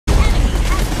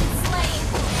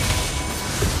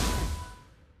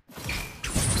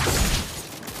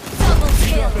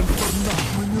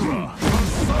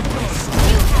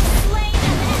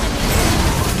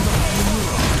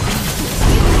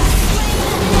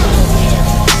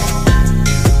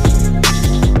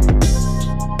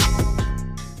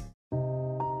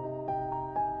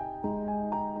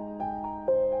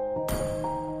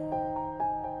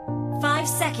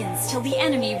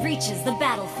enemy reaches the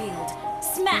battlefield,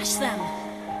 smash them!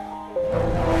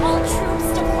 All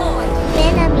troops deployed!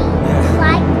 Enemy,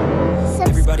 like,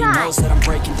 Everybody subscribe. knows that I'm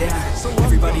breaking down.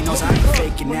 Everybody knows I ain't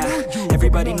faking now.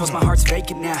 Everybody knows my heart's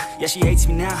vacant now. Yeah, she hates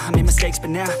me now, I made mistakes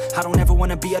but now I don't ever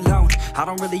wanna be alone. I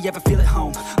don't really ever feel at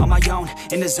home. On my own,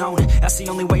 in the zone, that's the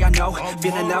only way I know.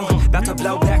 Feeling low, about to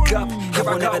blow back up. I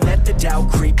won't ever let the doubt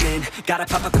creep in. Gotta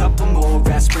pop a couple more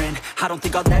aspirin. I don't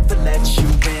think I'll ever let you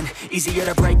in. Easier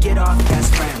to break it off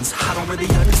best friends. I don't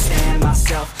really understand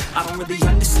myself. I don't really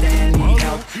understand, need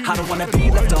help. I don't wanna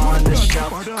be left on the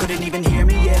shelf. Couldn't even hear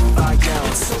me if I yelled.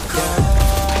 It's so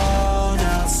cold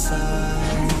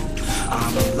outside,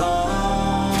 I'm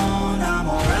alone, I'm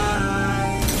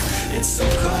alright. It's so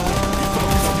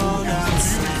cold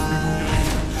outside,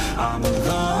 I'm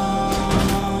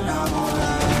alone, I'm alright.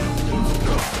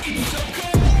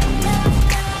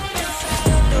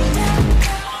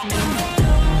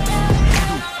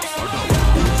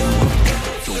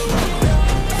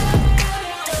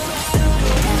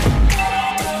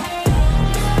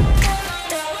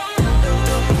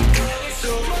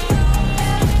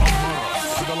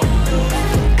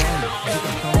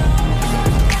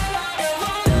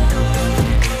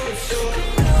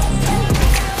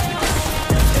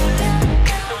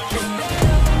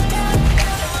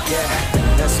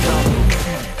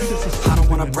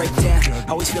 Break down,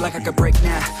 always feel like I could break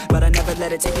now, but I never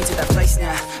let it take me to that place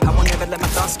now. I won't ever let my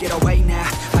thoughts get away now.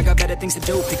 I got better things to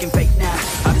do, picking fate now.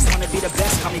 I just wanna be the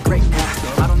best, call me great now.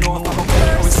 I don't know if I'm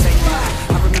okay or insane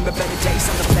now. I remember better days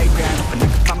on the playground, but I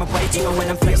can find my way even when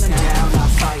I'm feeling down. I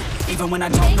fight, even when I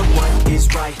don't know what is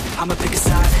right. I'ma pick a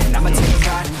side, and I'ma take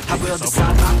pride. I will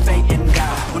decide my fate and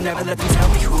die. Will never let them tell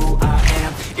me who I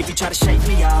am. If you try to shake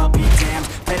me, I'll be damned.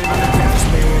 Planet on the ground is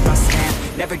where I stand.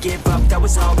 Never give up, that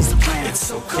was always the plan. It's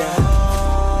so cold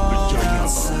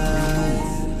outside,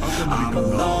 I'm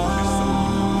alone,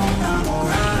 I'm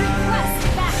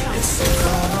alright. It's so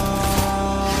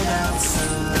cold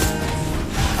outside,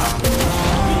 I'm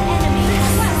alone.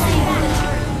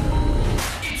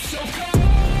 It's so cold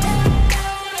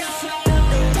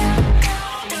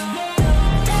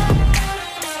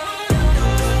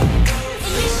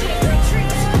Initiate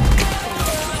retreat!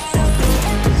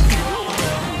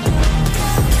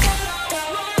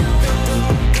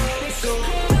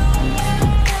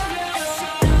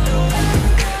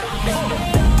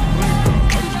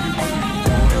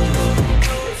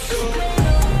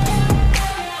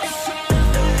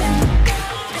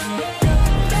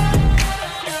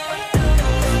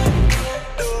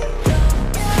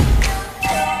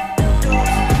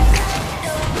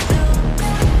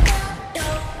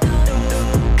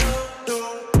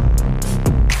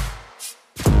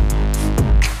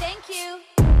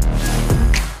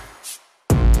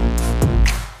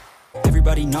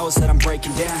 Everybody knows that I'm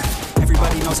breaking down.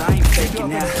 Everybody knows I ain't faking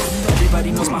now.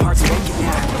 Everybody knows my heart's vacant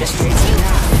now. Yeah, she hates me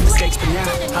now, mistakes but now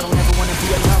I don't ever wanna be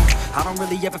alone. I don't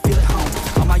really ever feel at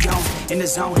home. On my own, in the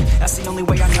zone, that's the only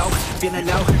way I know. Feeling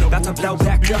low, about to blow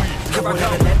back up. I won't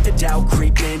ever let the doubt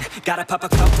creep in. Gotta pop a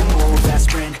couple more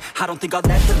aspirin. I don't think I'll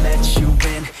ever let you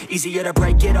in. Easier to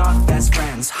break it off best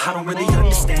friends. I don't really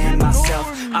understand myself.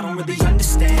 I don't really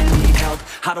understand, need help.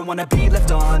 I don't wanna be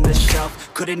left on the shelf.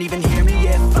 Couldn't even hear me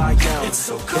if I yelled. It's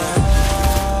so cold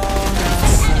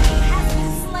outside,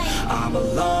 I'm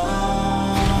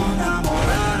alone, I'm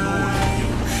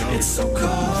alright. It's so cold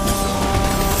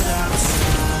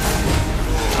outside,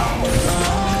 I'm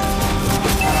alone.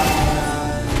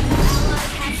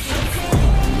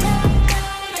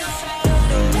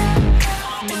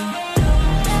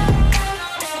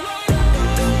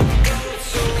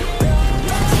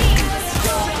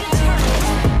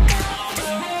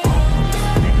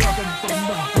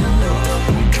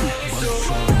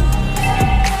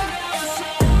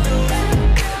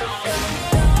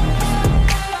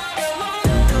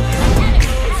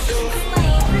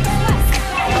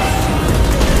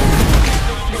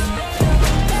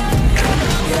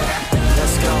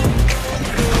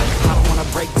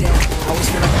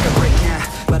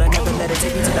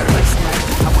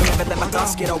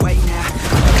 Get away now.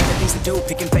 I got better things to do,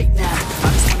 picking fate now. I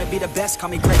just wanna be the best, call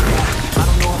me great now. I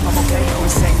don't know if I'm okay or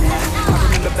insane now. I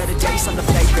remember better days on the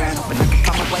playground, but I can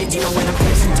find my way even when I'm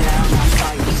facing down. I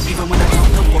fight, even when I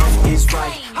don't know what is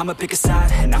right. I'ma pick a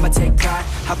side, and I'ma take pride.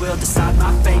 I will decide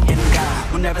my fate and die.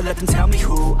 Will never let them tell me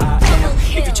who I am.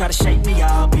 If you try to shake me,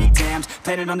 I'll be damned.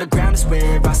 Planet on the ground is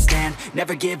where I stand.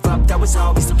 Never give up, that was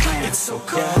always the plan. It's so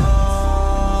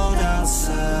cold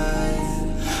outside,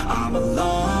 I'm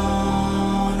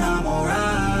alone, I'm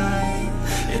alright.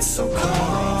 It's so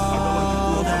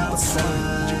cold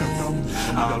outside,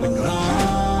 I'm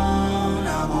alone,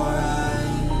 I'm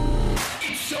alright.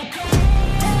 It's so cold.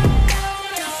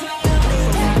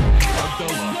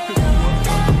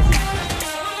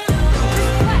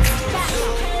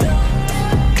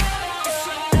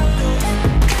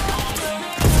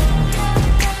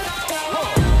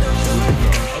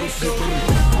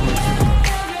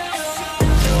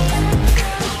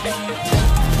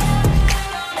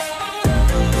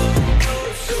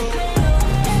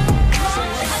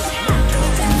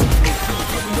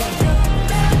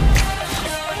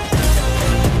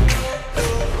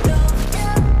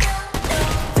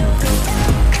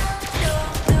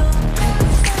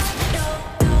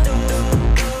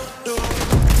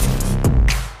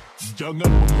 Jangan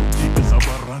menguji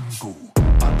kesabaranku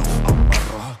atau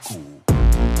amarahku.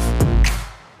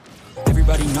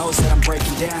 Everybody knows that I'm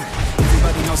breaking down.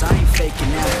 Everybody knows I ain't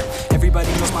faking now. Everybody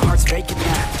knows my heart's vacant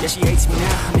now. Yeah, she hates me now,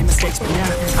 I made mistakes, but now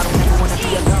I don't ever wanna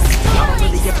be alone. I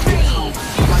don't really ever feel at home.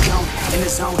 On my own, in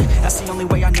the zone, that's the only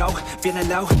way I know.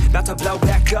 Feeling low, about to blow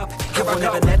back up. I won't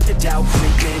ever let the doubt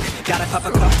creep in. Gotta pop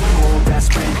a couple more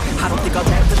aspirin. I don't think I'll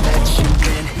ever let you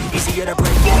in. Easier to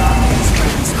break it off as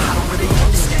friends. I don't really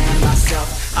understand myself.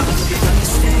 I don't really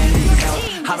understand help.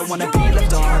 I don't wanna be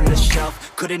left on the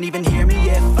shelf. Couldn't even hear me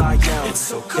if I yelled. It's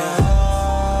so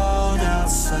cold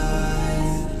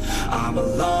outside, I'm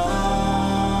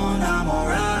alone, I'm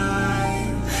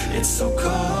alright. It's so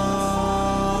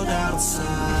cold outside,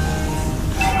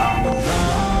 I'm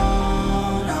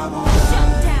alone, I'm alright.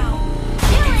 Shut down.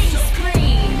 Killing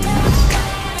spree.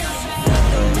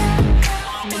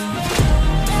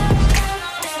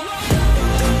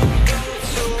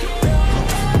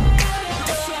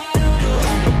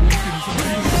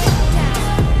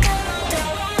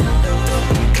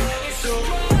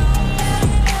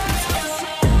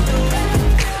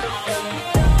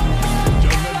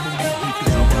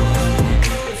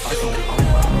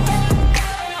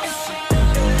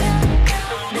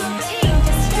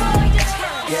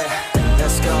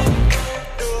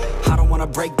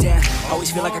 Break down, always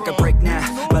feel like I could break now,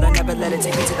 but I never let it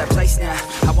take me to that place now.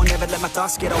 I won't ever let my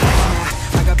thoughts get away now.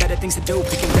 I got better things to do,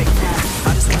 we can fake now.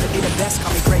 I just wanna be the best, call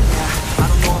me great now.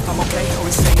 I don't know if I'm okay or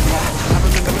insane now. I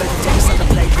remember better days on the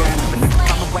playground, but I can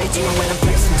find my way to it when I'm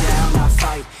facing down. I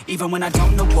fight, even when I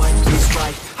don't know what is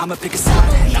right. I'ma pick a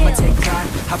side, I'ma take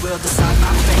pride. I will decide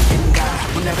my fate and die.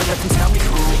 Will never let them tell me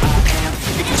who I am.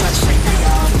 If you try to shake me,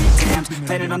 I'll be damned.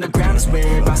 Planet on the ground is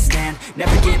where I stand.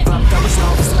 Never give up, that was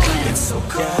always the plan. It's so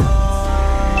cold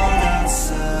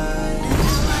outside,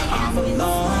 I'm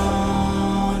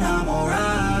alone, I'm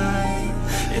alright.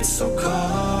 It's so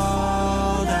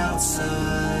cold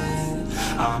outside,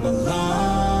 I'm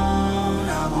alone,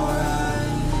 I'm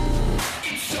alright.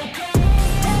 It's so cold.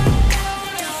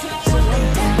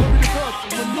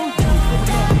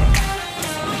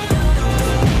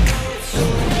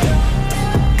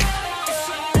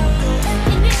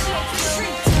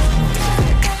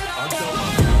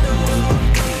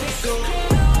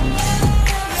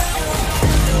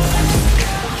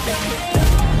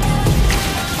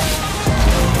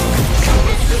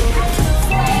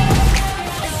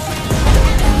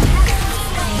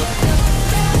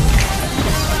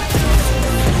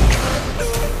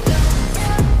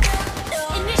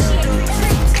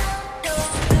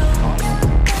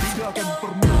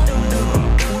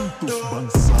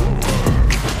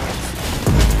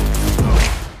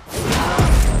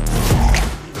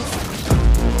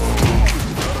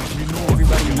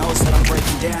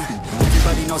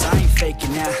 Everybody knows I ain't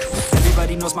faking now.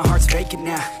 Everybody knows my heart's vacant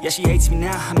now. Yeah, she hates me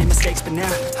now, I made mistakes, but now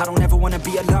I don't ever wanna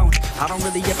be alone. I don't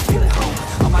really ever feel at home.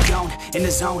 On my own, in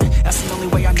the zone, that's the only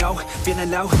way I know.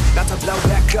 Feeling low, about to blow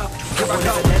back up. I won't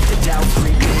ever let the doubt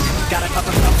creep in. Gotta pop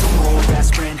a couple more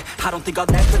aspirin. I don't think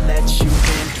I'll ever let you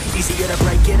in. Easier to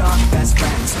break it off best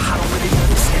friends. I don't really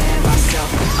understand myself.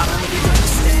 I don't really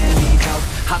understand, need help.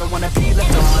 I don't wanna be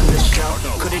left on the shelf.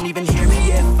 Couldn't even hear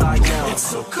me if I yelled. It's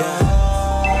so cold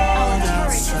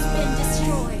outside,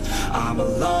 I'm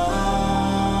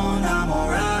alone, I'm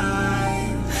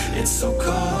alright. It's so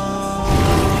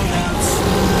cold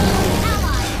outside,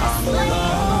 I'm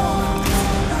alone,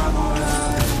 I'm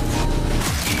alright.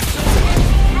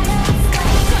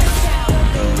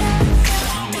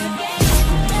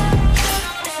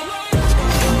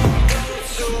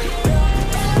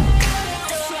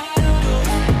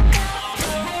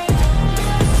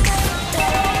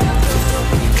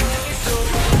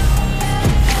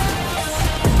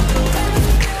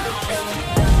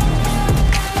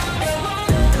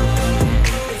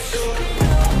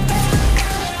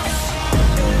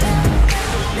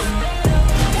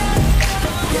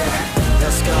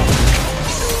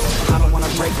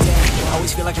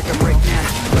 Always feel like I can break now,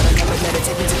 but I never let it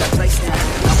take me to that place now.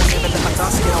 I won't ever let my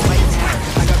thoughts get away now.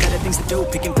 I got better things to do,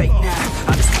 picking fate now.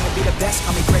 I just wanna be the best,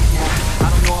 call me great now.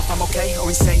 I don't know if I'm okay or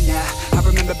insane now. I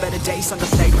remember better days on the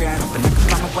playground, but I can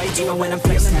find my way even when I'm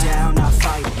feeling down. I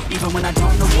fight, even when I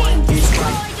don't know what is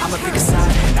right. I'ma pick a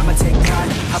side, I'ma take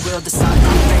pride. I will decide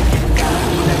my fate and God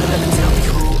will never let them tell me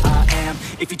who I am.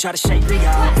 If you try to shake me,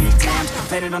 I'll be damned.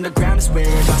 Planet on the ground is where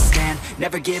I stand.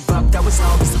 Never give up, that was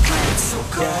always the plan. It's so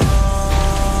cold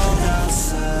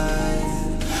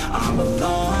outside, I'm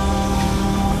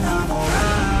alone, I'm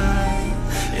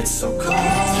alright. It's so cold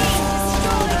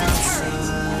outside,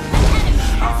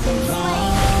 I'm alone.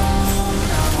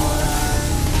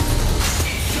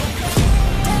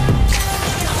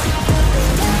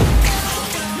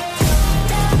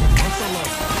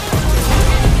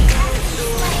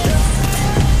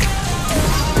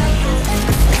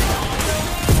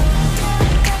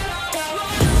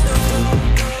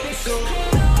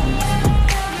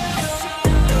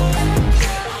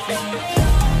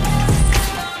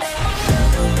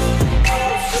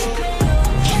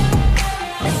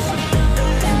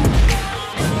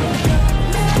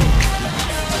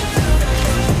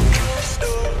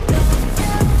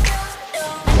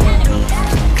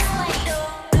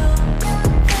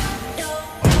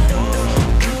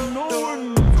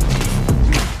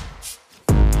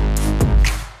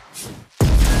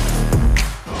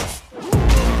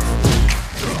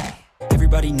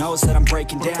 knows that I'm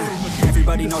breaking down.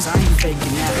 Everybody knows I ain't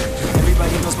faking now.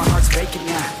 Everybody knows my heart's vacant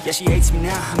now. Yeah, she hates me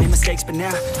now, I made mistakes but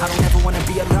now I don't ever wanna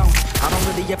be alone. I don't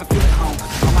really ever feel at home.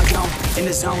 On my own, in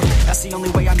the zone, that's the only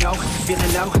way I know.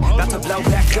 Feeling low, about to blow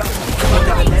back up. I'll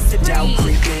never let the doubt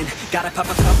creep in. Gotta pop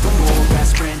a couple more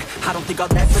aspirin. I don't think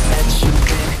I'll ever let you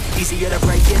in. Easier to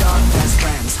break it off best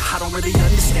friends. I don't really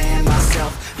understand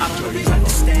myself. I don't really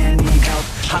understand, need help.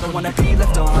 I don't wanna be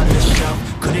left on the shelf.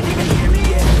 Couldn't even hear me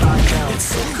if I yelled. It's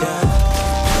so cold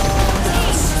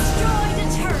outside.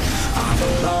 I'm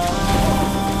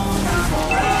alone, I'm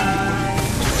alright.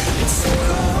 It's so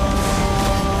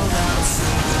cold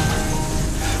outside.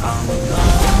 I'm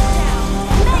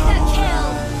alone. Mega kill!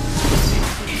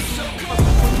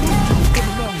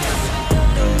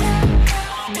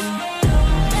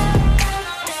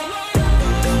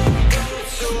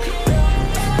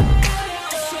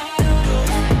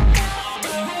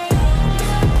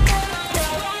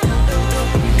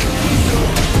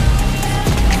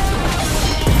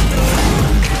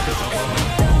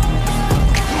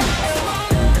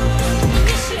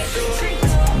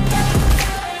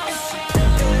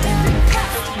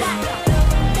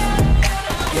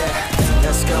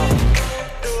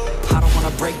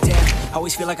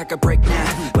 Always feel like I could break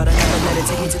now, but I never let it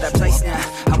take me to that place now.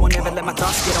 I won't ever let my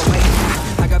thoughts get away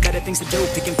now. I got better things to do,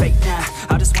 picking fate now.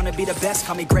 I just wanna be the best,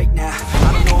 call me great now.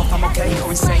 I don't know if I'm okay or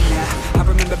insane now. I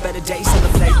remember better days on the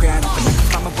playground, but I can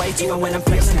find my way even when I'm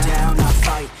feeling down. I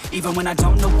fight, even when I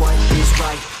don't know what is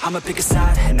right. I'ma pick a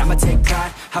side, and I'ma take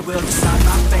pride. I will decide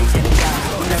my fate and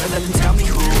die. Will never let them tell me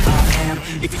who I am.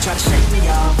 If you try to shake me,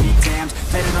 I'll be damned.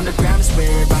 Let it on the ground is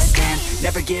where I stand.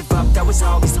 Never give up, that was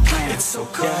always the plan. It's so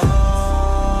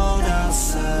cold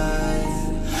outside.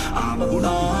 I'm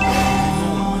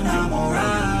alone, I'm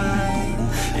alright.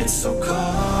 It's so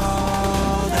cold